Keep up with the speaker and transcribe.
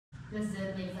Does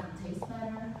that make them taste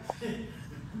better?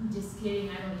 I'm just kidding,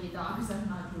 I don't eat dogs, I'm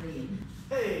not Korean.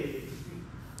 Hey!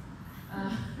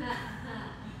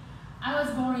 I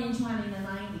was born in China in the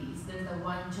 90s. There's a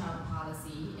one-child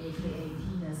policy, aka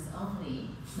penis only.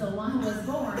 So when I was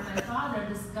born, my father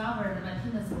discovered that my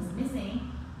penis was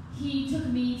missing. He took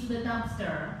me to the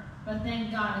dumpster, but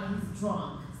thank God he's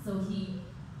drunk, so he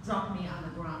dropped me on the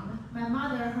ground. My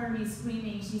mother heard me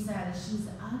screaming. She said, she's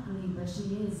ugly, but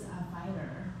she is a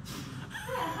fighter.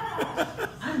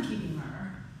 I'm keeping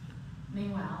her.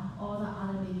 Meanwhile, all the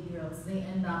other baby girls, they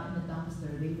end up in the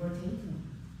dumpster. They were taken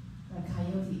by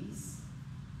coyotes,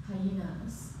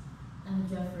 hyenas, and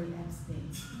Jeffrey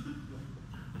Epstein.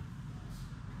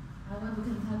 I went to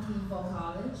Kentucky for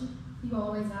college. People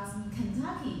always ask me,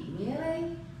 Kentucky,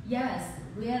 really? Yes,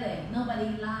 really. Nobody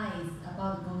lies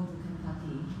about going to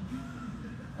Kentucky.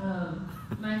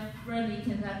 My friend in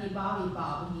Kentucky, Bobby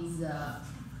Bob,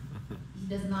 he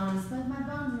does not respect my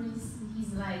boundaries.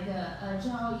 He's like,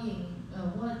 Jiaoying,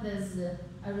 what does,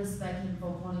 I respect him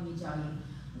for calling me Jiaoying.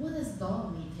 What does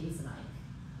dog meat taste like?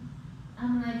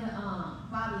 I'm like,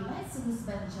 Bobby, let's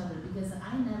respect each other because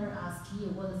I never ask you,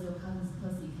 what does your cousin's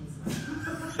pussy taste like?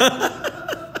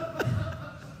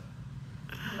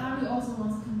 Bobby also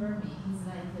wants to convert me. He's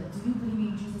like, do you believe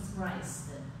in Jesus Christ,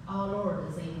 our Lord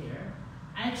and Savior?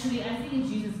 Actually, I think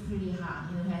Jesus is pretty hot.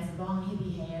 You know, he has long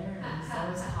hippie hair and he's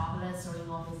always topless, showing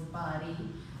off his body.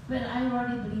 But I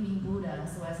already believe in Buddha,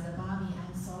 so I said, Bobby,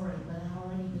 I'm sorry, but I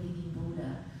already believe in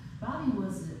Buddha. Bobby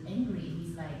was angry.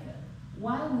 He's like,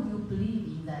 why would you believe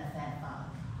in that fat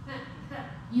fuck?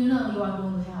 You know you are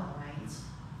going to hell, right?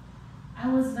 I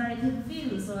was very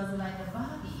confused, so I was like,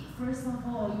 Bobby, first of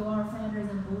all, you are fatter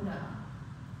than Buddha.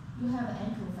 You have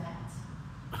ankle fat.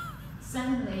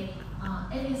 Secondly,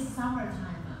 it is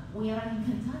summertime. We are in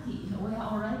Kentucky. We are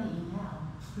already in hell.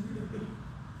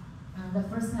 And the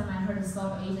first time I heard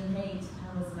Stop Asian Hate,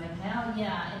 I was like, hell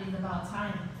yeah, it is about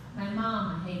time. My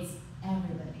mom hates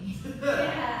everybody.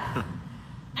 Yeah.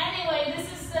 Anyway, this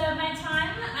is my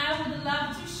time. I would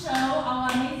love to show our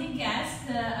amazing guest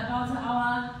about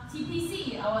our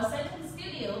TPC, our second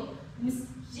studio, Miss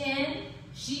Jen.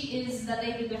 She is the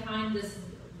lady behind this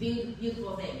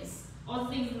beautiful things. All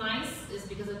the things nice is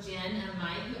because of Jen and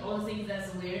Mike. All the things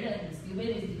that's weird and stupid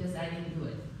is because I didn't do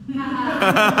it.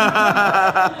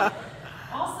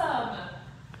 Awesome.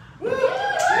 Woo!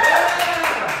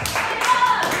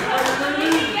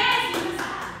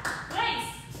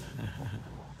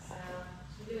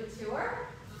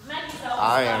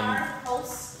 I am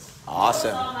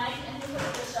awesome.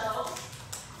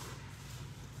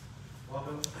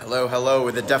 Hello, hello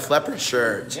with the Def Leppard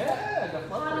shirt. Yeah,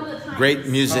 great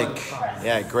music.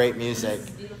 Yeah, great music.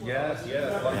 Yes,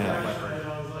 yes.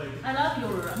 I love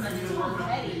your Tom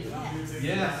Petty.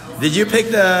 Yes. Did you pick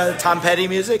the Tom Petty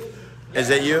music? Is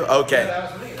it you? Okay. Yeah,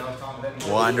 that was me. That was Tom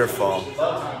Petty. Wonderful.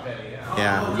 Love Tom Petty, yeah.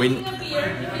 Yeah. Drinking a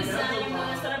beer because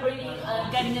I'm celebrating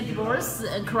getting a divorce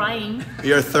and crying.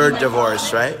 Your third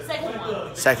divorce, right? Second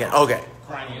one. Second. Okay.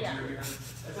 Yeah.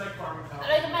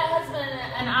 Like my husband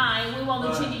and I, we want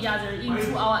to change each other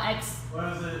into our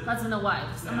ex-husband and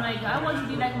wife. I'm like, I want to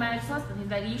be like my ex-husband. He's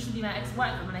like, you should be my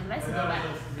ex-wife. I'm like, let's go back.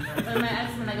 But my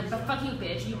ex-husband like, but fuck you,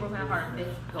 bitch. You broke my heart,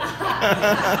 bitch. Go.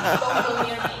 Don't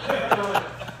near me.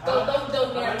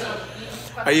 Don't near me.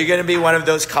 Are you going to be one of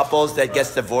those couples that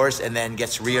gets divorced and then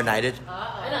gets reunited? No.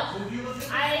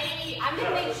 I'm going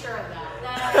to make sure of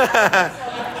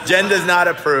that. Jen does not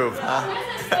approve. Huh?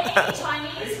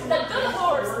 Chinese, the good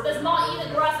horse does not eat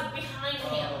the grass behind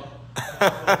him.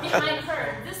 Behind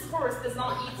her. This horse does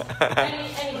not eat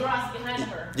any grass behind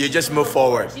her. You just move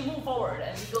forward. She moves forward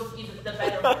and she goes eat the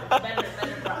better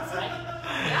grass, right?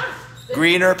 Yeah.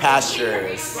 Greener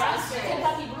pastures.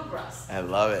 Kentucky bluegrass. I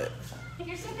love it.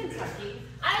 You're so Kentucky.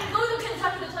 I'm going to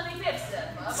Kentucky the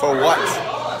 25th. For what? Oh,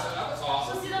 that's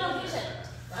awesome. So see the location.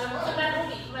 My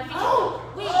movie, my feature.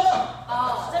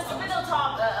 Just the middle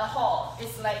top hall.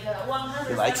 It's like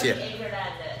 170 acre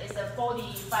land. It's a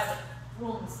 45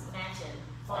 rooms mansion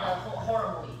for the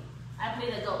horror movie. I play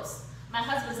the ghost. My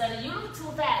husband said, you look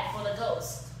too fat for the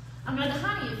ghost. I'm like,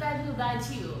 honey, fat people die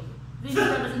too. This is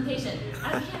representation. I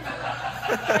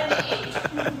can't age.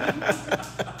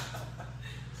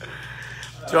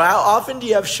 So how often do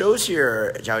you have shows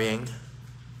here, Jiaoying?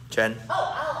 Jen?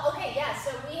 Okay, yeah.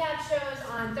 So we have shows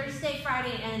on Thursday,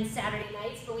 Friday, and Saturday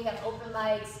nights, but we have open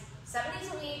mics 7 days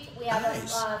a week. We have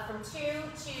from 2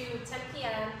 to 10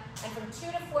 p.m. and from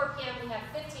 2 to 4 p.m. we have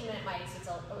 15-minute mics. It's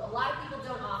a lot of people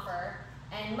don't offer,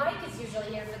 and Mike is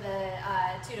usually here for the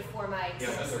 2 to 4 mics.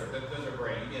 Yeah, those are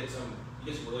great. You get some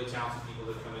really talented people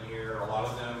that come in here. A lot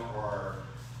of them are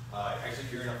actually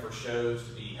gearing up for shows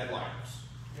to be headliners.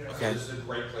 So this is a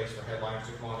great place for headliners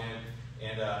to come on in.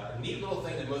 And a neat little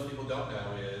thing that most people don't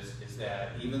know is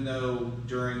that even though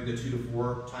during the 2 to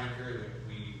 4 time period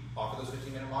we offer those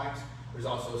 15-minute mics, there's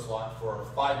also a slot for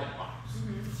 5-minute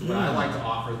mics. So what I like to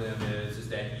offer them is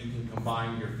that you can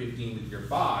combine your 15 with your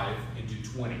 5 and do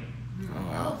 20. Oh,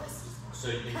 wow. So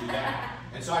you can do that.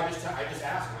 And so I just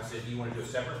asked them, I said, do you want to do a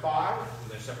separate 5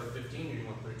 and then a separate 15, or do you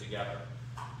want to put it together?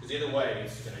 Because either way,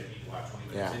 it's going to equal out 20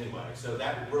 minutes anyway. So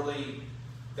that really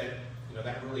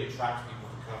attracts people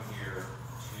to come here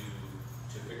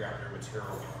to figure out their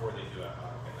material before they do a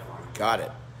headline. Got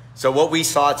it. So what we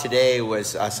saw today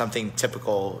was something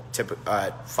typical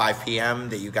 5 p.m.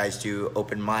 that you guys do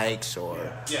open mics or?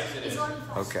 Yes, it is.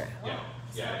 Okay.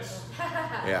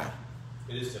 Yeah.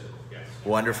 It is typical. Yes.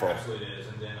 Wonderful. Absolutely it is.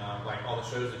 And then like all the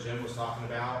shows that Jim was talking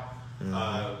about,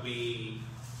 we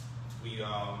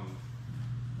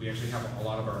actually have a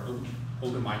lot of our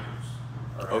open micers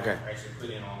are actually put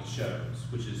in on the shows,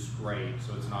 which is great.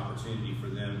 So it's an opportunity for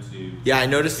them to. Yeah, I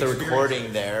noticed the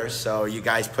recording there. So you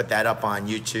guys put that up on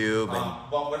YouTube.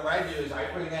 Well, what I do is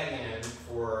I bring that in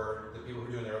for the people who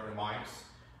are doing their open mics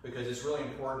because it's really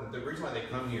important. The reason why they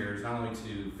come here is not only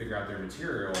to figure out their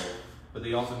material, but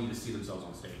they also need to see themselves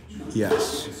on stage.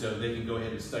 Yes. And so they can go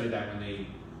ahead and study that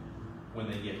when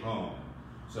they get home.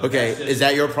 So is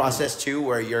that your process too,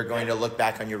 where you're going to look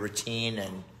back on your routine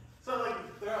and? So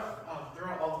like there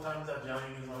are all the times that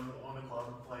Jiaoying is on the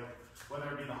club, like whether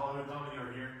it be the Hollywood comedy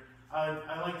or here,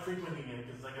 I like frequenting it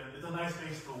because it's a nice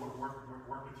space for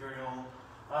work material.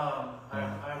 I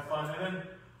have fun, and then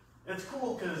it's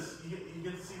cool because you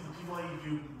get to see the people that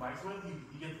you do mics with.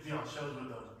 You get to be on shows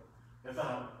with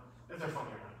them if they're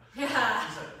funny or not. Yeah.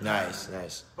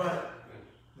 Nice. But.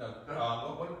 No,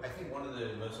 I think one of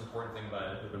the most important things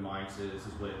about open mics is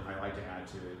what I like to add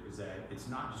to it is that it's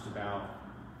not just about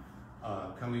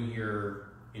coming here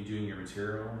and doing your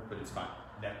material, but it's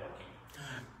about networking.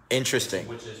 Interesting.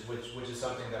 Which is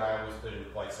something that I always put into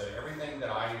place. So everything that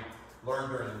I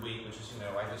learned during the week, which is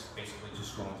I just basically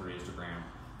just scroll through Instagram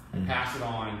and pass it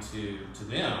on to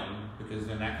them because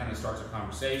then that kind of starts a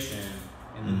conversation,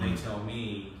 and then they tell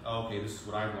me, oh, okay, this is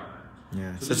what I learned.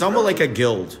 Yeah. So it's almost like a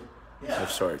guild.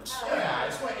 Of sorts. Yeah,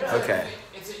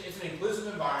 it's an inclusive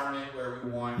environment where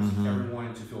we want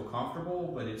everyone to feel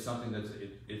comfortable, but it's something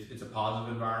it's a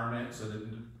positive environment so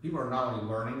that people are not only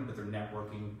learning, but they're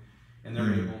networking, and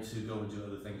they're able to go and do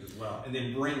other things as well, and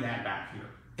then bring that back here.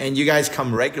 And you guys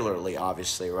come regularly,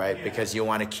 obviously, right? Yeah. Because you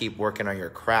want to keep working on your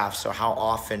craft. So how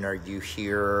often are you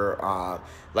here,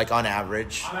 like on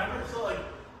average? On average, so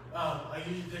I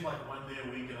usually take like 1 day a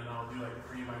week, and then I'll do like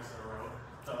 3 mics in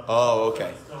a row.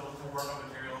 Okay. So work on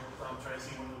material, try to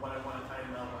see what I want to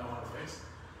tighten up, what I want to fix.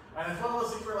 And it's one of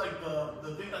those things where like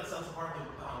the thing that sets apart the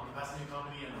Pasadena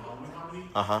comedy and the Hollywood comedy,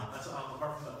 that's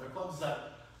apart from the other clubs,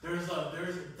 that there's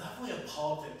definitely a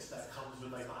politics that comes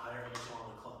with like the higher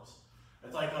echelon of clubs.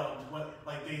 It's like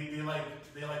they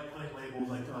like putting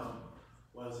labels like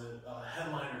what is it,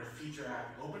 headliner, feature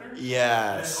act, opener.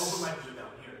 Yes. And open micers are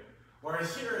down here.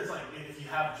 Whereas here it's like if you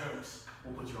have jokes,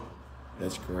 we'll put you on.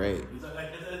 That's great. It's a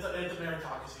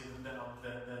meritocracy than a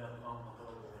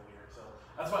political thing here. So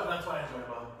that's what I enjoy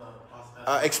about the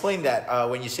Pasadena. Explain that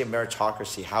when you say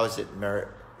meritocracy. How is it merit?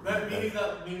 Meaning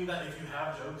that if you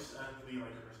have jokes and we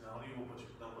like your personality,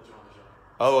 they'll put you on the show.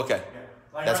 Oh, okay. Yeah.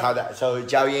 Like that's how that. So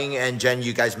Jiaoying and Jen,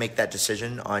 you guys make that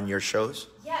decision on your shows?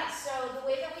 Yeah. So the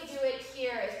way that we do it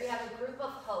here is we have a group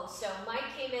of hosts. So Mike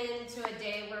came into a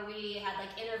day where we had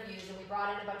like interviews and we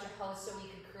brought in a bunch of hosts so we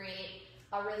could create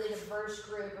a really diverse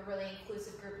group, a really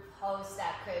inclusive group of hosts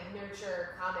that could nurture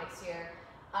comics here.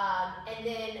 And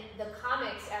then the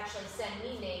comics actually send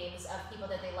me names of people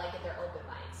that they like at their open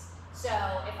mics. So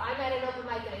if I'm at an open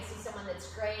mic and I see someone that's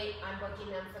great, I'm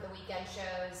booking them for the weekend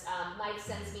shows. Mike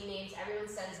sends me names, everyone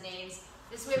sends names.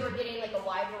 This way we're getting like a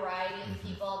wide variety of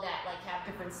people that like have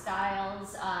different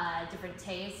styles, different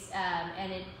tastes,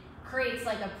 and it creates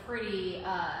like a pretty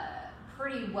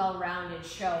well-rounded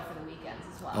show for the weekends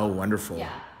as well. Oh, wonderful.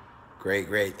 Yeah.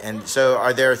 Great. And so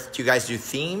do you guys do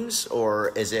themes,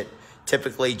 or is it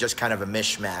typically just kind of a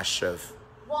mishmash of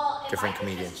different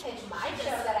comedians? Just pitch my show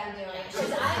that I'm doing,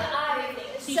 because I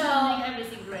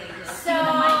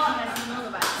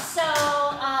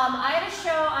had a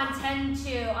show on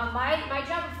 10/2. My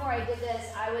job before I did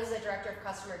this, I was a director of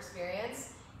customer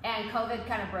experience, and COVID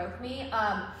kind of broke me.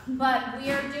 But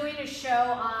we are doing a show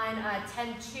on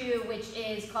 10/2, which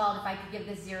is called "If I Could Give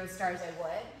This 0 Stars, I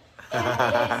Would." It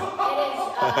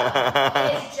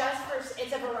is just for,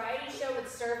 it's a variety show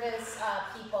with service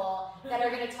people that are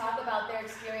going to talk about their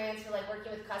experience for like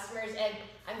working with customers. And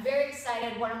I'm very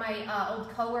excited. One of my old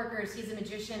coworkers, he's a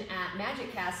magician at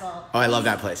Magic Castle. Oh, I love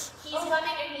that place. He's coming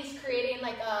and he's creating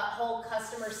like a whole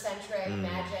customer-centric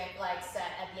magic like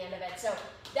set at the end of it. So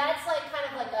that's like kind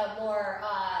of like a more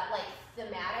like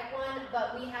thematic one.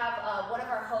 But we have one of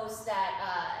our hosts that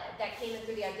came in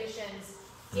through the auditions,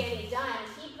 Danny Dunn.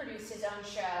 He produced his own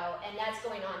show, and that's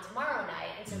going on tomorrow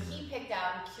night. And so he picked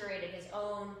out and curated his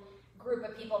own group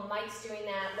of people. Mike's doing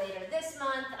that later this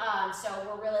month. So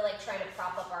we're really like trying to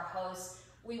prop up our hosts.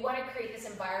 We want to create this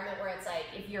environment where it's like,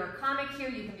 if you're a comic here,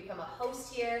 you can become a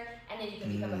host here, and then you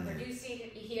can become a producer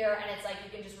here, and it's like you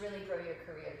can just really grow your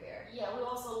career here. Yeah, we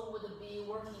also would be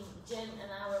working, Jen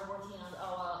and I were working on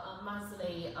our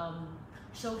monthly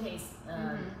showcase,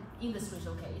 industry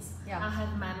showcase. Yeah. I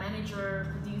have my manager,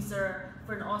 producer,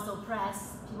 and also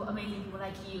press, people, amazing people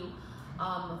like you,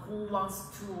 who wants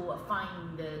to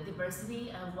find the diversity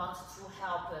and wants to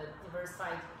help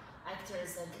diversified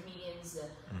actors and comedians.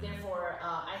 Therefore,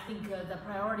 I think the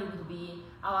priority would be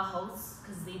our hosts,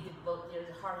 because they devote their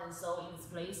heart and soul in this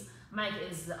place. Mike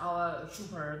is our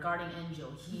super guardian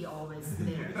angel. He always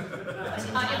there.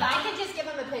 If I could just give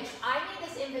him a pitch, I made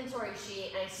this inventory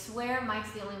sheet, and I swear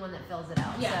Mike's the only one that fills it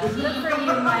out. Yeah, so good for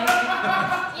you, Mike.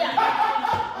 Yeah,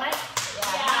 Mike.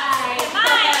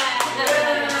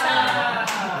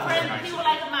 For people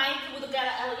like Mike, we would get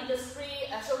an industry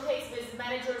showcase with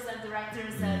managers and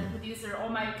directors and producer, all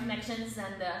my connections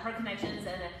and her connections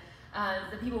and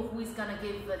the people who is gonna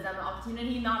give them an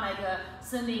opportunity, not like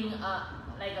sending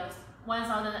like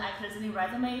 1,000 actors sending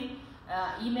resume,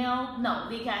 email. No,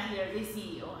 they get here, they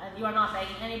see you, and you are not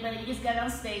begging anybody. You just get on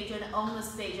stage and own the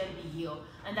stage and be you,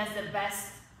 and that's the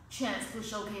best chance to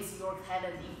showcase your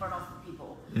talent in front of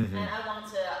people. And I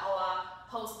want our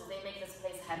hosts, they make this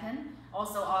place happen.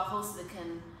 Also, our hosts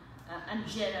can, and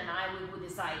Jen and I, we will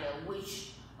decide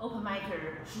which open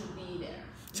micer should be there.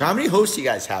 So how many hosts do you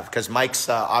guys have? Because Mike's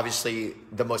obviously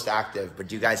the most active, but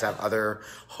do you guys have other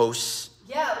hosts?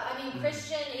 Yeah, I mean,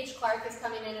 Christian H. Clark is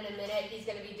coming in a minute. He's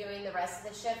going to be doing the rest of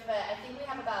the shift, but I think we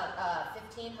have about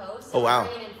 15 hosts. Oh, wow.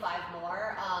 We're bringing in 5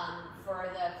 more for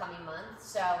the coming month.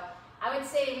 So I would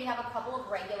say we have a couple of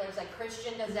regulars. Like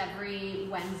Christian does every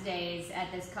Wednesdays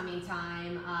at this coming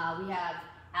time. We have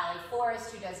Allie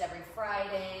Forrest, who does every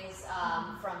Fridays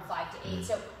from 5 to 8.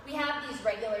 So we have these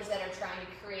regulars that are trying to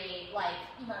create like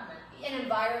an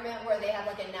environment where they have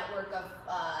like a network of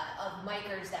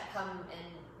micers that come and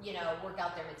work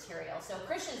out their material. So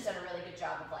Christian's done a really good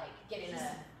job of like getting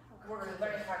working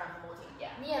very hard on promoting.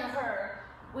 Yeah. Me and her,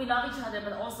 we love each other,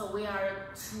 but also we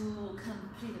are two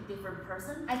completely different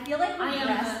person. I feel like we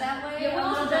dress that way. Yeah,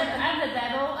 I'm the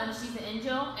devil and she's the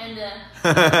angel, and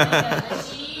her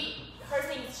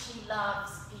thing is she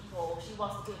loves people. She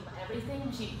wants to give them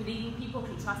everything. She believes in people.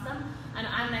 She trusts them. And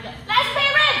I'm like, let's pay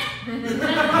rent. She'll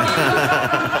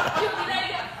be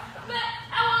like, but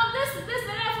I want this, and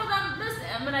that for them. This.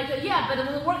 I'm like, yeah, but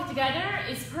when we work together,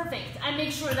 it's perfect. I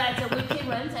make sure that we pay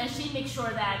rent, and she makes sure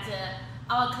that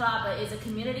our club is a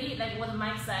community. Like what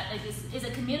Mike said, like is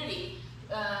a community.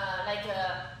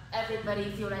 Everybody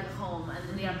feel like home,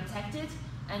 and they are protected.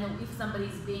 And if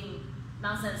somebody's being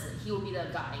nonsense, he will be the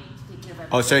guy to take care of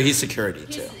everything. Oh, so he's security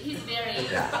too. He's very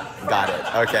Got it.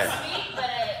 Okay. sweet, but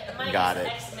Mike Got is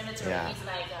it. ex-military. Yeah. He's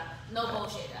like no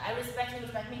bullshit. I respect me,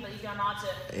 but if you're not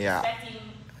respecting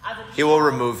other people, He will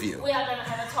remove you. We are gonna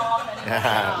have a talk.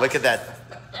 And Look at that.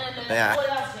 And Yeah. what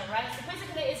else, right? So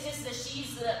basically, it's just that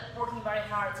she's working very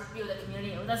hard to build a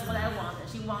community. That's what I want.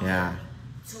 She wants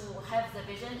to have the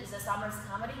vision. It's a summer's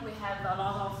comedy. We have a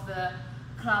lot of the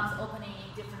clubs opening in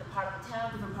different part of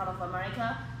town, different part of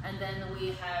America, and then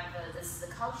we have the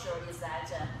culture is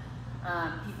that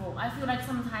people. I feel like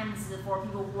sometimes for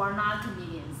people who are not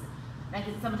comedians, like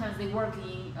sometimes they work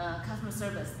in customer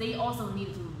service, they also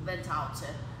need to vent out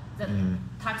the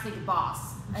toxic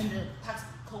boss and the toxic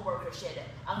co-worker shit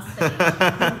on stage.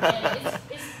 And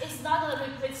it's not gonna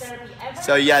replace therapy ever.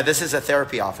 So yeah, this is a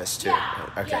therapy office too. Yeah,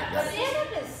 Okay. yeah, Got it.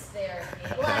 Stand-up is therapy.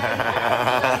 Like, you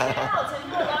out and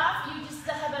you laugh, you just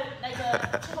have a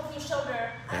chip off your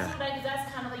shoulder. I feel like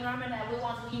that's kind of the environment that we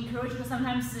want to encourage. Because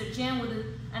sometimes Jen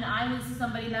and I would see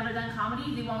somebody never done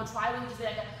comedy, they want to try, we just be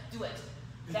like, do it.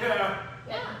 You do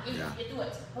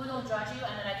it. We don't judge you,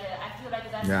 and I feel like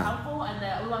that's helpful, and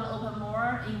we want to open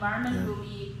more environment will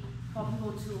be for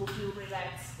people to feel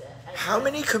relaxed. How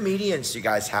many comedians do you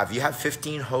guys have? You have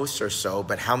 15 hosts or so,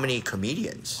 but how many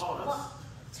comedians? I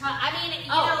mean,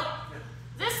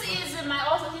 this is he's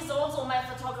also my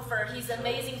photographer. He's an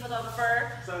amazing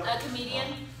photographer, a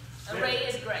comedian. Ray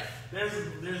is great. There's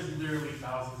literally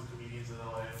thousands of comedians in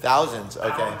LA. Thousands,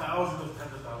 okay. Thousands of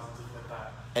tens of thousands like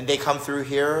that. And they come through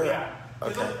here? Yeah.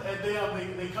 Okay.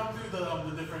 And they come through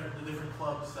the different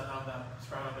clubs that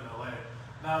sprout up in LA.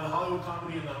 Now the Hollywood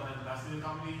comedy and the Pasadena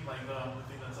comedy, like the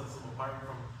thing that sets them apart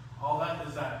from all that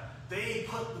is that they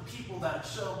put the people that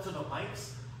show up to the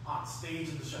mics on stage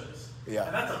in the shows. Yeah.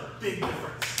 And that's a big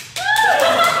difference.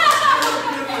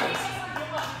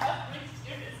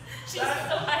 She's so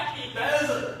happy.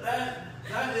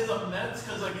 That is immense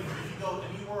because like if you go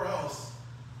anywhere else,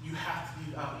 you have to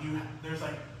be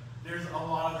there's a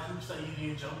lot of hoops that you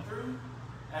need to jump through,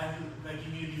 and like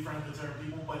you need to be friends with certain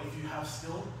people. But if you have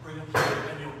skill, bring them together,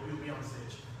 and you'll be on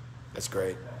stage. That's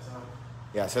great.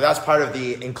 Yeah, So that's part of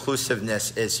the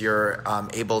inclusiveness is you're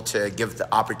able to give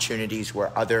the opportunities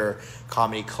where other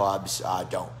comedy clubs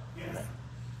don't. Yeah. Right?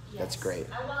 That's great.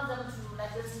 I want them to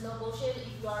like there's no bullshit. If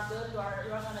you are good, you're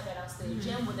gonna get on stage.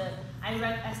 And with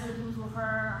I send people to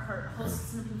her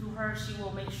hosts send people to her. She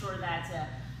will make sure that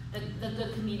the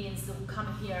good comedians who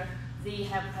come here, they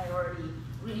have priority.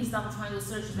 We stop trying to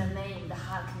search the name, the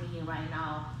hot comedian right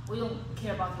now. We don't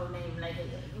care about your name. Like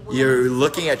you're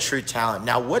looking at true talent.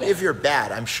 Now, what if you're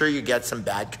bad? I'm sure you get some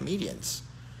bad comedians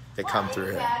that come through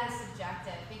here. Bad is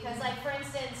subjective because, like, for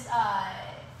instance,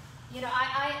 you know,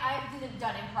 I've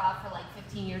done improv for like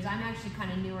 15 years. I'm actually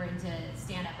kind of newer into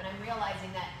stand-up, and I'm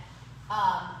realizing that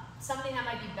something that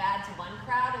might be bad to one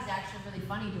crowd is actually really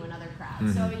funny to another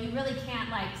crowd. So you really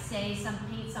can't like paint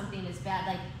something as bad.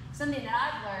 Like something that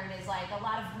I've learned is like a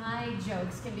lot of my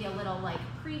jokes can be a little like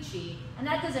preachy, and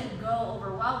that doesn't go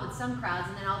over well with some crowds.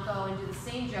 And then I'll go and do the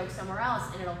same joke somewhere else,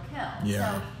 and it'll kill.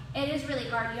 Yeah. So it is really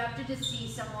hard. You have to just see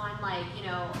someone like, you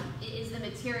know, is the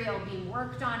material being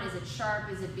worked on? Is it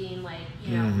sharp? Is it being like,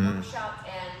 you know, workshopped?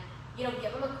 And you know,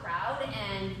 give them a crowd,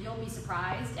 and you'll be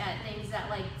surprised at things that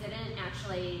like didn't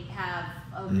actually have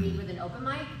a read with an open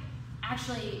mic.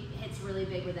 Actually hits really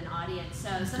big with an audience. So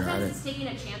sometimes it's taking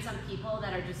a chance on people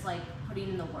that are just like putting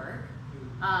in the work.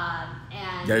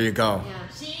 And there you go. Yeah,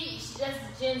 she does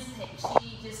Jen's thing.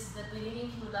 She just the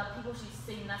beginning to love people. She's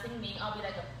saying nothing mean. I'll be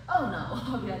like, oh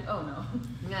no. I'll be like, oh no.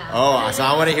 Yeah. Oh, so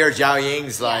I want to hear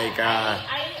Jiaoying's like.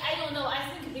 I don't know. I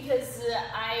think because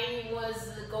I was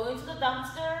going to the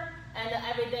dumpster, and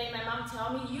every day my mom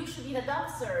tell me you should be the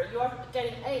dumpster. You're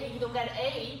getting A. If you don't get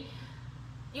A,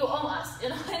 you owe us, you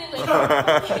know. Anyway,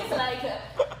 it's like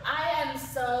I am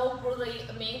so brutally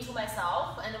mean to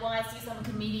myself, and when I see some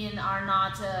comedian are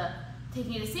not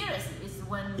taking it seriously, is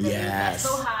when they get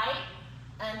so high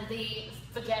and they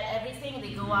forget everything.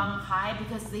 They go on high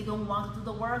because they don't want to do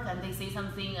the work, and they say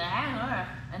something,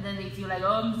 and then they feel like,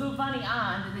 oh, I'm so funny,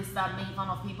 and then they start making fun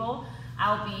of people.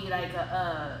 I'll be like,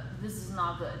 this is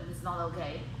not good. This is not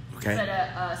okay. Okay.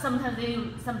 But sometimes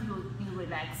some people need to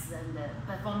relax, and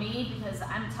but for me, because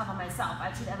I'm tough on myself,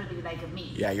 I treat everybody like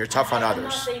me. Yeah, you're tough on others. I'm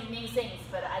not saying mean things,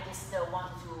 but I just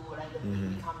want to like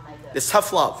become like a. It's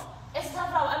tough love. It's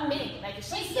tough love. I'm mean. Like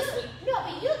she's but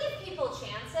you give people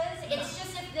chances. It's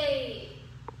just if they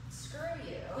screw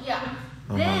you. Yeah.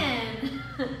 Then.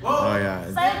 Oh yeah.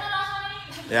 Sayonara,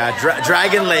 honey. Yeah,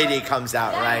 Dragon Lady comes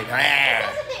out, right?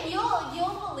 That's the thing.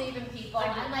 You'll believe in people,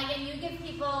 and you give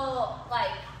people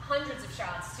like hundreds of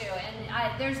shots too.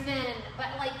 And there's been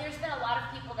a lot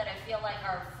of people that I feel like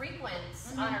are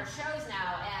frequents on our shows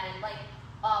now, and like.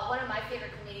 One of my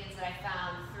favorite comedians that I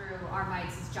found through our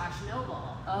mics is Josh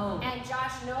Noble. Oh. And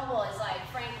Josh Noble is like,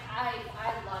 Frank, I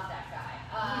love that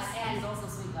guy. He's also a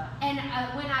sweet guy. And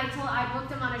when I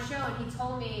booked him on a show, and he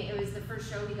told me it was the first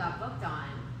show he got booked on.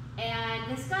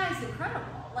 And this guy's incredible.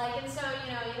 Like, and so,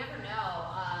 you know, you never know.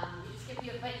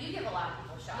 But you give a lot of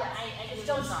people shots. Yeah, I just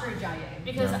don't screw Jiaoying.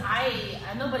 Because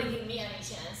nobody gave me any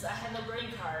chance. I had no green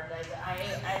card. Like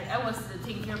I was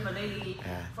taking care of a lady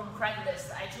from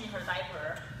Craigslist. I changed her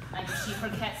diaper. Like her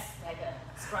cats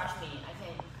scratched me.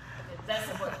 That's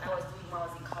what I was doing when I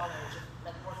was in college,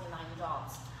 like working 9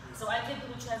 jobs. So I give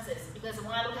people chances because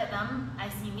when I look at them, I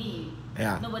see me.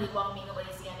 Yeah. Nobody want me.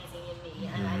 Nobody see anything in me,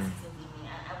 and I see something in me.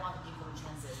 I want to give them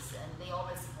chances, and they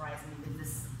always surprise me with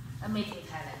this amazing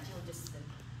talent.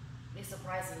 They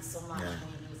surprise me so much when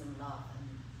you use them love.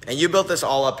 And you built this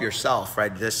all up yourself,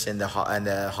 right? This in the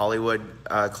Hollywood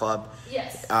Club?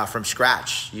 Yes. From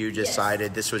scratch. You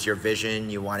decided this was your vision.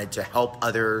 You wanted to help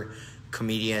other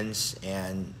comedians,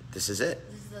 and this is it.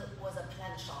 This was a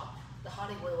planned shop. The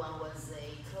Hollywood one was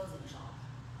a clothing shop.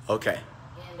 Okay.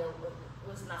 And it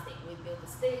was nothing. We built the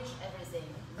stage, everything.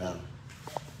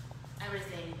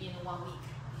 Everything in 1 week.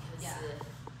 Because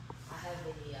I have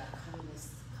a communist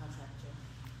contractor.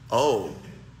 Oh.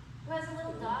 Who has a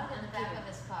little dog in the back of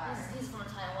his car. He's from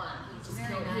Taiwan. He just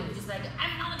killed him. He's just like,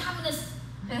 I'm not a communist.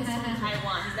 He's from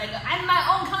Taiwan. He's like, I'm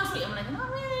my own country. I'm like,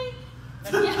 not really.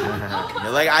 But yeah,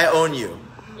 You're like, I own you.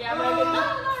 Yeah, but no,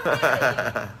 not really.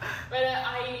 But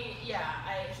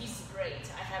he's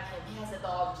great. I have him. He has a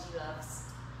dog he loves.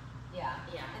 Yeah.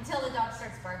 Yeah. Until the dog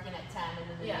starts barking at 10 and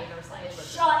then the neighbor's like, Yeah.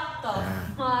 shut the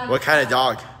fuck What kind of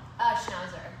dog?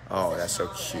 Schnauzer. Oh, It's a that's so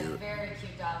Schnauzer, cute. a very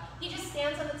cute dog. He just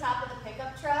stands on the top of the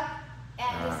pickup truck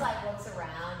and just like looks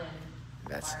around and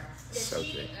That's barks. so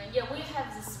good. We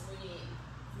have this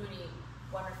really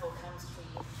wonderful chemistry.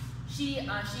 She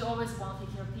always wants to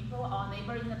take care of people. Our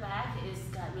neighbor in the back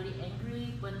got really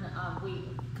angry when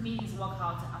comedians walk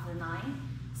out after 9.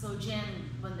 So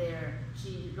Jen went there.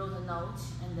 She wrote a note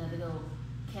and the little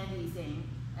candy thing,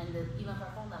 and even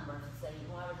her phone number to say,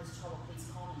 whenever there's trouble, please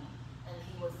call me. And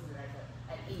he was like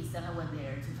at ease, and I went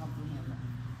there to talk to him.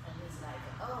 And he's like,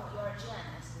 oh, you're Jen.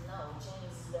 I said, no, Jen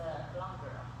is the blonde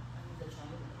girl. I'm the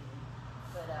Chinese lady.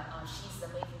 But she's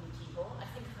amazing with people. I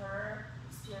think her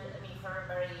spirit, her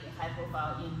very high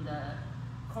profile in the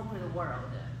corporate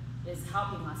world is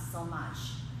helping us so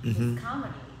much with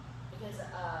comedy. Because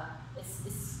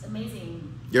it's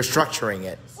amazing. You're structuring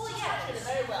it. Well, yeah, she did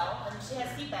very well, and she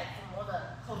has feedback from all the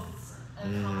hosts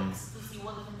and comics to see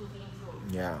what we can do to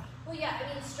improve. Yeah. Well,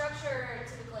 yeah, structure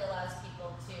typically allows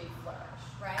people to flourish,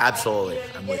 right? Absolutely.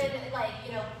 Like, I'm you with get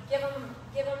in,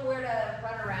 give them where to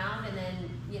run around, and then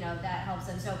that helps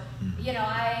them. So,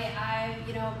 I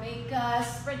make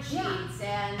spreadsheets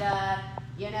and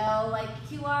like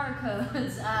QR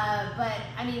codes. But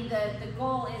the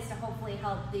goal is to hopefully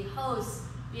help the hosts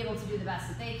be able to do the best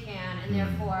that they can, and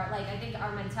therefore, I think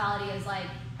our mentality is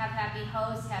have happy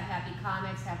hosts, have happy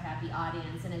comics, have happy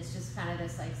audience, and it's just kind of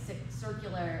this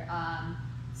circular,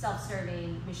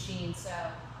 self-serving machine. So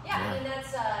yeah,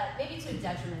 that's maybe to a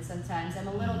detriment sometimes. I'm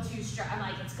a little too strict. I'm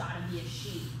like, it's got to be a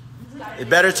sheet. It's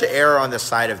better to err on the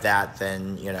side of that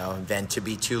than to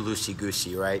be too loosey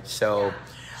goosey, right? So.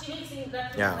 She makes things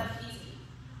that easy.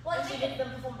 Well, she makes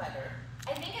them perform better.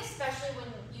 I think especially when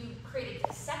you created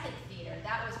the second theater,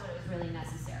 that was when it was really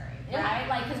necessary, Yeah.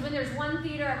 right? Because when there's one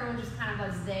theater, everyone just kind of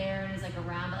was there and is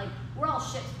around, but we're all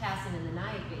ships passing in the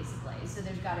night, basically. So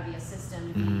there's got to be a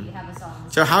system to have us all.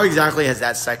 So how exactly has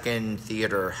that second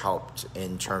theater helped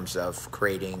in terms of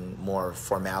creating more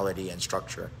formality and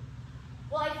structure?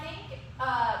 Well, I think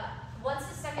once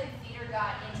the second theater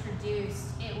got introduced,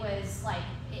 it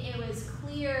was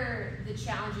clear the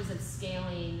challenges of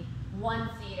scaling one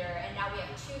theater, and now we have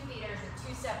 2 theaters with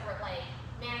 2 separate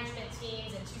management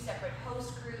teams and 2 separate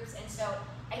host groups, and so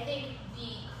I think the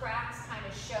cracks kind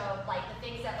of showed the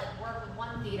things that work with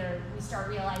one theater. We start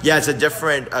realizing. Yeah, it's a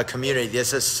different community. This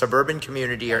is a suburban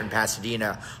community here in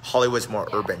Pasadena. Hollywood's more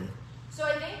urban. So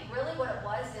I think really what it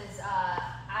was is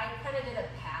I kind of did a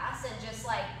pass and just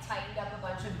tightened up a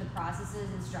bunch of the processes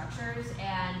and structures,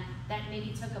 and that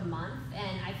maybe took a month,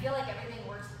 and I feel like everything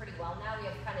works pretty well now. We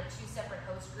have kind of 2 separate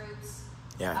host groups.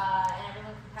 Yeah. And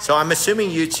everyone can So I'm assuming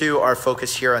you two are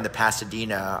focused here on the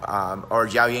Pasadena, or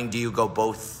Jiaoying, do you go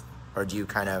both, or do you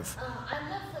kind of? I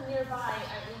live nearby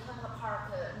in Hunter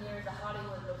Park, near the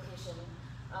Hollywood location.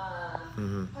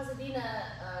 Pasadena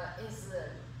is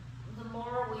the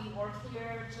more we work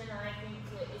here, Jen and I think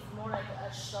it's more like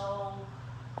a show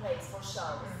place for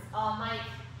shows. Mike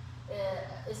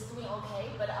is doing okay,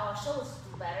 but our shows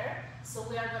do better. So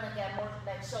we are gonna get more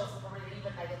shows. Probably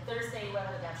even a Thursday, we're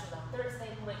gonna get shows on Thursday.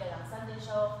 We get a Sunday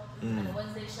show and a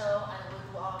Wednesday show, and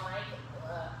we do our Mike.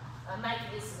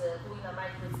 Mike is doing the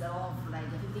Mike with all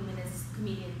 15 minutes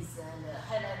comedians and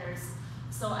headliners.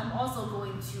 So I'm also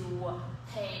going to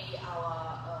pay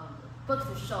our book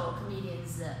the show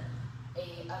comedians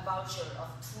a voucher of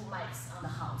 2 mics on the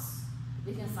house.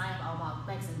 They can sign up our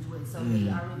mics and do it, so they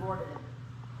are rewarded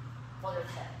for their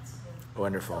talent.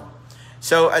 Wonderful.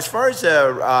 So as far as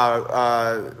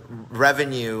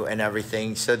revenue and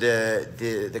everything, so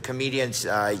the comedians,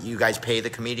 you guys pay the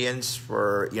comedians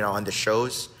for on the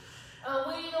shows?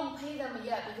 We don't pay them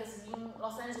yet because in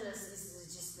Los Angeles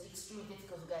it's just extremely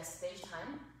difficult to get stage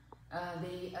time.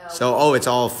 It's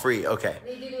all free. Okay.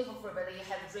 They do it for free, but they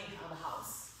have a drink on the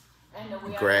house, and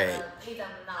we are Great. gonna pay them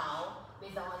now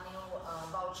based on a new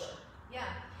voucher. Yeah,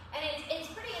 and it's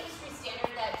pretty industry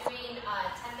standard that doing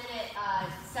 10-minute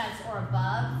sets or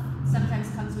above sometimes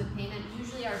comes with payment.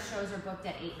 Usually our shows are booked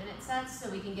at 8-minute sets, so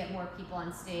we can get more people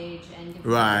on stage and give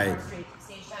people more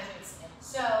stage time.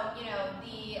 So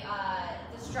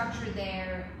the structure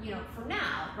there, for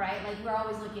now, right? We're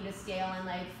always looking to scale and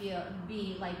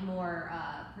be more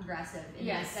progressive in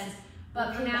that sense.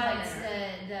 But for now, it's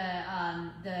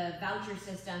the voucher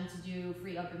system to do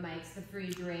free open mics, the free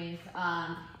drink,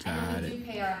 and then we do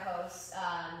pay our hosts,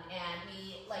 and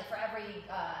we for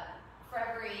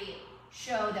every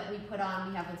show that we put on,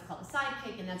 we have what's called a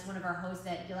sidekick, and that's one of our hosts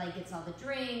that like gets all the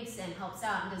drinks and helps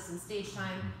out and does some stage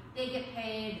time. They get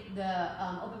paid. The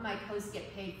open mic hosts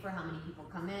get paid for how many people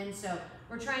come in. So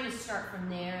we're trying to start from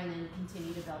there and then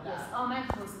continue to build up. All my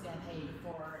hosts get paid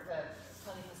for the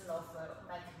 20% of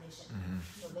my commission,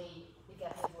 so they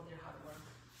get paid for their hard work.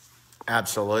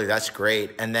 Absolutely, that's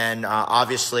great. And then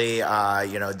obviously,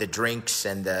 you know, the drinks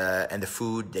and the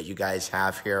food that you guys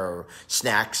have here, or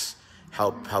snacks,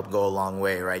 help go a long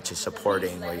way, right, to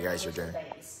supporting what you guys are doing.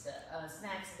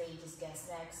 Snacks, they just get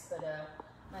snacks, but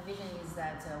my vision is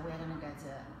that we're gonna get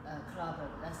a club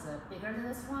that's bigger than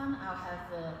this one. I'll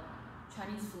have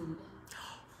Chinese food.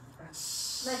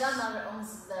 My godmother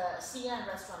owns the Xi'an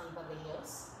restaurant in Beverly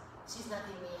Hills. She's gonna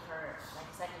give me her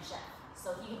like second chef,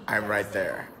 so he. I'm right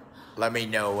there. Let me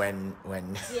know when.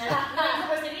 Yeah,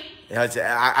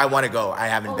 I want to go. I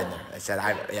haven't been there. I said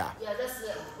Yeah, that's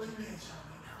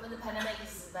when the pandemic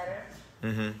is better.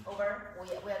 Over, we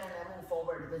are gonna move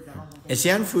forward with the whole thing. Is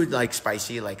Xi'an food like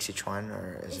spicy, like Sichuan,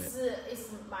 or is it? It's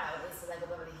mild. It's like a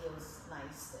Beverly Hills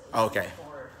nice. Okay.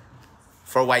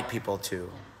 For white people to,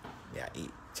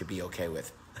 eat to be okay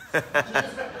with.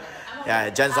 Yeah,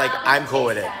 Jen's like, I'm cool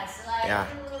with it. Yeah.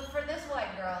 For this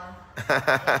white girl.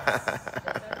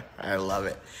 I love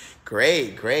it.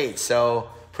 Great. So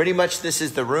pretty much this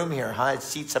is the room here, huh? It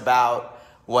seats about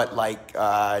what, like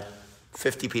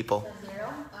 50 people.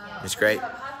 It's great. We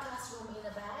have a podcast room in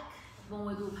the back. When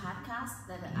we do podcasts,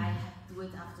 that I have to do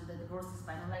it after the divorce is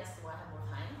finalized, so I have more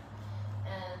time.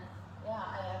 And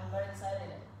I am very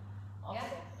excited. Also,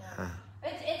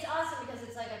 It's awesome because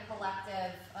it's like a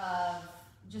collective of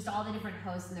just all the different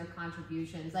hosts and their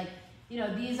contributions. Like, you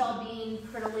know, these all being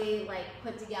prettily like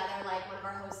put together. Like one of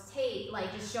our hosts, Tate,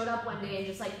 like just showed up one day and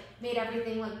just like made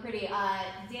everything look pretty.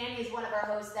 Danny is one of our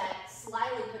hosts that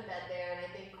slyly put that there, and I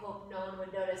think hope no one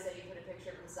would notice that he put a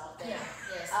picture of himself there.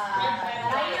 Yes. But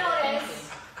I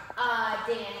noticed,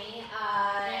 Danny.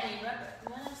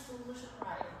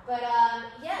 But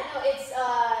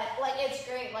it's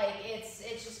great. Like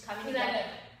it's just coming together.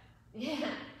 Yeah.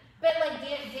 But like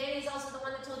Danny's also the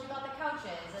one that told you about the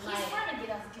couches, and He's trying to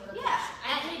get us to the couch. I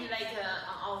did like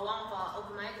on one of our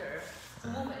open micer to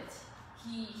move it.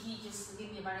 He just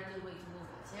gave me a very good way to move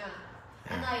it.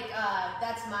 Yeah. And like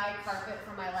that's my carpet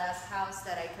from my last house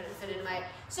that I couldn't fit in my.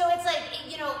 So it's like,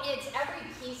 you know, it's every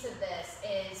piece of this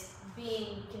is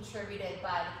being contributed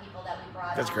by the people that we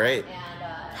brought. That's on. great. And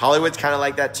Hollywood's kind of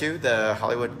like that too. The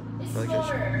Hollywood. It's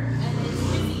smaller and it's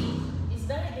busy. It's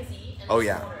very busy and it's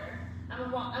smaller.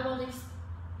 I want to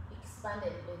expand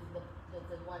it with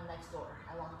the one next door.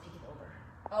 I want to take it over.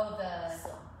 Oh, the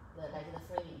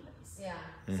framing place. Yeah.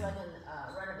 So I can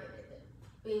renovate it,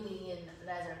 building in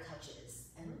leather couches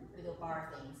and little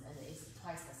bar things, and it's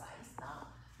twice the size now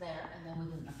there. And then we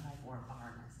can apply for a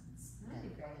bar license, get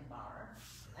a grand bar,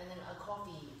 and then a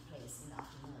coffee place in the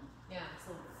afternoon. Yeah.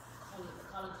 So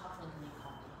calling coffee and make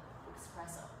coffee,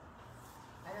 espresso.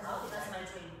 That's my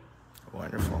dream.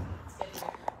 Wonderful.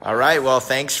 All right. Well,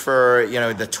 thanks for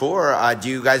the tour. Do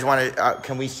you guys want to?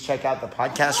 Can we check out the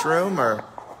podcast room, or?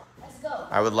 Let's go.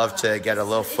 I would love to get a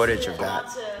little footage of that.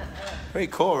 Pretty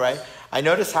cool, right? I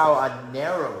notice how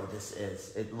narrow this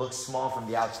is. It looks small from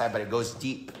the outside, but it goes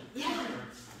deep. Yeah.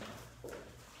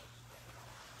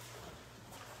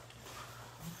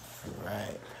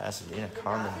 Right, Pasadena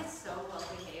Common. It's so well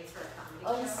behaved for a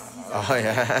comedy show. Oh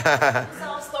yeah. It's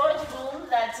our storage room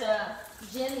that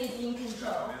Jen is in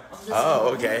control of this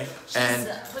room. Okay. She's And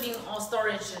putting all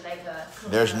storage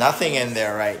there's nothing in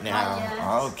there right now.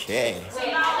 Yes. Okay.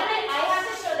 Wait, I have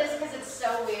to show this because it's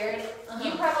so weird.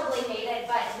 You probably hate it,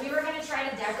 but we were going to try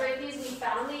to decorate these. We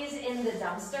found these in the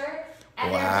dumpster.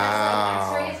 And they're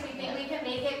just like X-rays. We think we can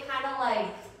make it kind of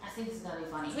like... I think it's gonna be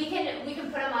funny. We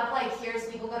can put them up like here so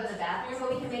people go to the bathroom,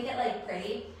 but we can make it like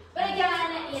pretty. But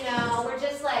again, we're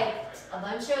just like a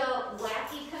bunch of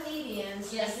wacky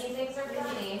comedians making things are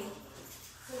funny.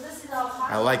 So this is our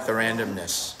part. I like the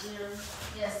randomness.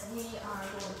 Yes, we are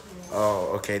going to...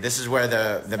 Oh, okay. This is where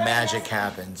the magic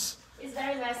happens. It's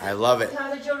very nice. I love it. We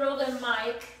have the Joe Rogan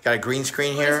mic. Got a green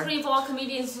screen here. Green screen for all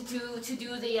comedians to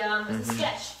do the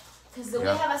sketch. Because we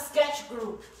have a sketch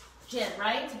group, Jen,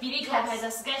 right? Billy Club has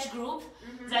a sketch group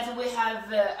that we have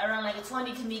around like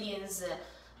 20 comedians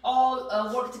all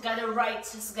work together, write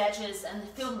sketches and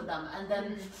film them, and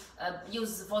then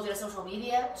use for their social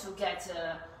media to get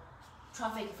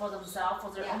traffic for themselves,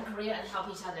 for their own career, and help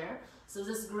each other. So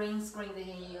this green screen they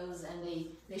can use, and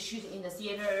they shoot in the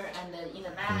theater and in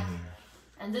the back.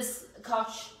 And this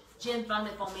couch Jen found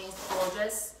it for me. It's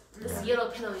gorgeous. This yellow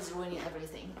pillow is ruining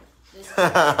everything.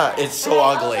 It's so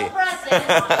ugly.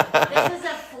 This is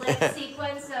a flip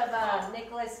sequence of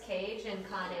Nicolas Cage in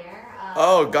Con Air.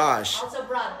 Oh gosh. Also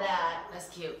brought that. That's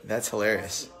cute. That's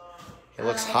hilarious. He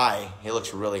looks high. He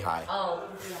looks really high. Oh.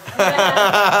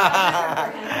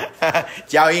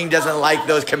 Jiaoying doesn't like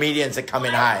those comedians that come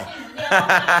in high.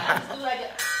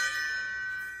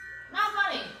 Not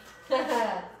funny.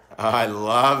 Oh, I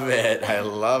love it. I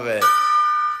love it.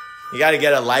 You got to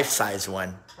get a life-size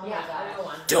one. Oh my God.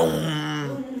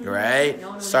 Doom. Right?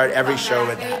 Start every show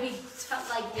with that.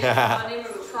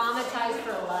 Traumatized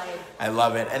for life. I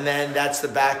love it. And then that's the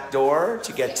back door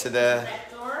to get to the...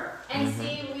 Back door. And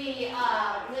see, when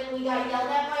we got yelled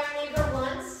at by our neighbor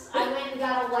once, I went and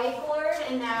got a whiteboard,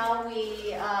 and now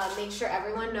we make sure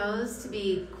everyone knows to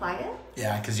be quiet.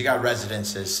 Yeah, because you got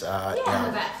residences.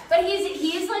 Yeah. But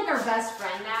he's like our best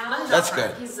friend now. That's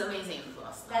good. He's amazing to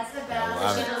us. That's the best. I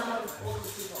love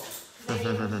it.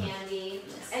 Giving him candy.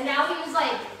 And now he was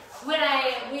like, when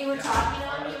we were talking to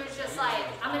him, he was just like,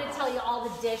 I'm going to tell you all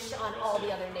the dish on all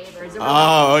the other neighbors.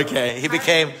 Oh, okay. He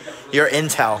became your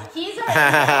intel. He's our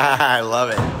I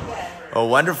love it. Oh,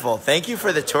 wonderful. Thank you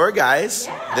for the tour, guys.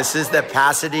 Yeah. This is the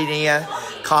Pasadena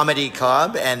Comedy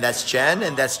Club, and that's Jen,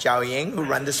 and that's Jiaoying who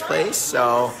run this place.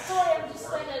 So,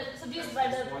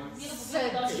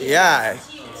 yeah.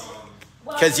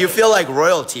 Because you feel like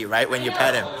royalty, right, when you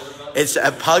pet him. It's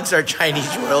pugs are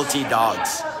Chinese royalty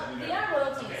dogs. They are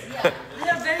royalties, yeah.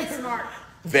 They're very smart.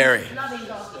 Very. Loving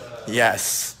dogs.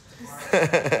 Yes. Also, you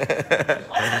bring,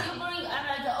 I'm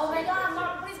like, oh my God,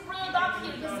 Mark, please bring a dog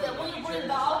here because when you bring a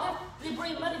dog, they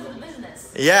bring money to the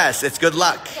business. Yes, it's good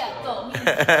luck. Yeah, go.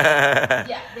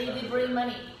 Yeah, they bring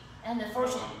money and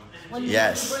fortune. When you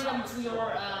bring them to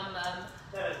your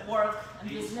work and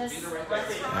business,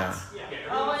 restaurants,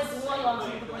 always one long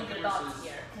to bring your dogs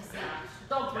here because they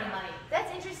don't bring money.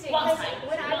 That's interesting. One Because time.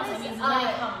 when I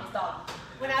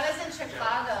was in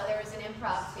Chicago, there was an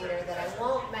improv theater that I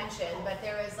won't mention, but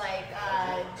there was like,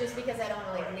 just because I don't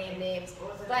want to like name names,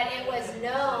 but it was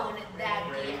known that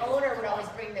the owner would always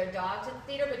bring their dog to the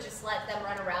theater, but just let them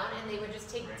run around, and they would just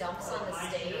take dumps on the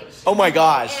stage. Oh my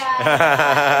gosh.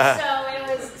 Yeah.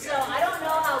 So I don't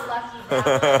know how lucky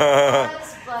that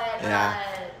was, but. Yeah.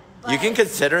 You can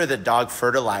consider the dog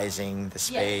fertilizing the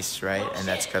space, right? And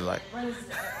that's good luck.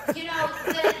 You know,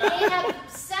 they have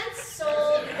since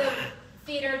sold the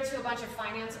theater to a bunch of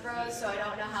finance bros, so I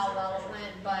don't know how well it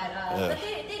went, but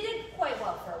they did quite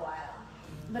well for a while.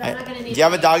 But I'm not going to need. Do you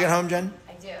have a dog at home, Jen?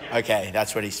 I do. Okay,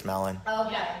 that's what he's smelling.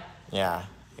 Okay. Yeah.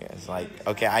 It's like,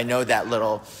 okay, I know that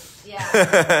little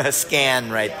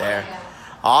scan right there. Yeah.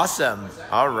 Awesome.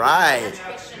 All right.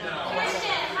 Christian,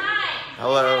 Hi.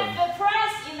 Hello. We have the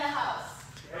press in the house.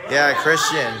 Yeah,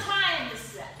 Christian.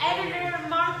 Times, editor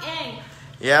Mark Eng.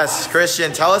 Yes,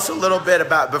 Christian, tell us a little bit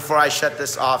about, before I shut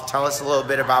this off, tell us a little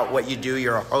bit about what you do.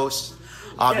 You're a host,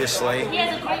 obviously. He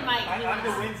has a great mic. I'm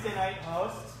the Wednesday night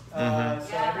host.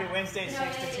 So every Wednesday,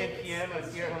 6 to 10 p.m.,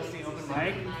 I'm here hosting open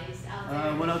mic.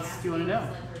 What else do you want to know?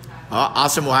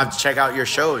 Awesome. We'll have to check out your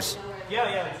shows.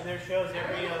 Yeah. There's shows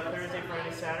every Thursday,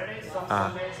 Friday, Saturday. Some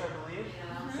Sundays, I believe.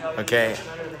 Okay.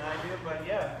 Better than I do, but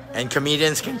yeah. And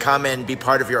comedians can come and be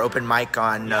part of your open mic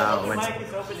on Open Wednesday. mic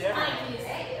is open to everybody.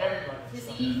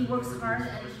 He works hard and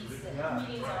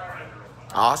comedians are.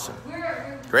 Awesome.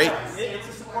 Great. It's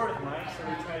a supportive mic, so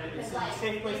we try to. It's a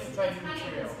safe place to try new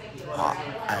material.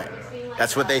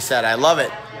 That's what they said. I love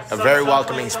it. A very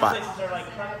welcoming spot. Some places are like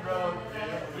front row.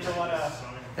 You don't want to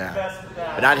invest with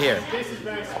that. But not here. This is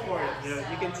very supportive.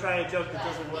 You can try a joke that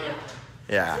doesn't work.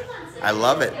 Yeah. I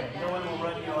love it. No one will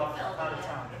run you off out of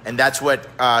town. And that's what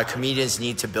comedians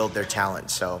need to build their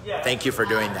talent. So thank you for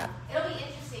doing that. It'll be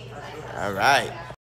interesting because I All right.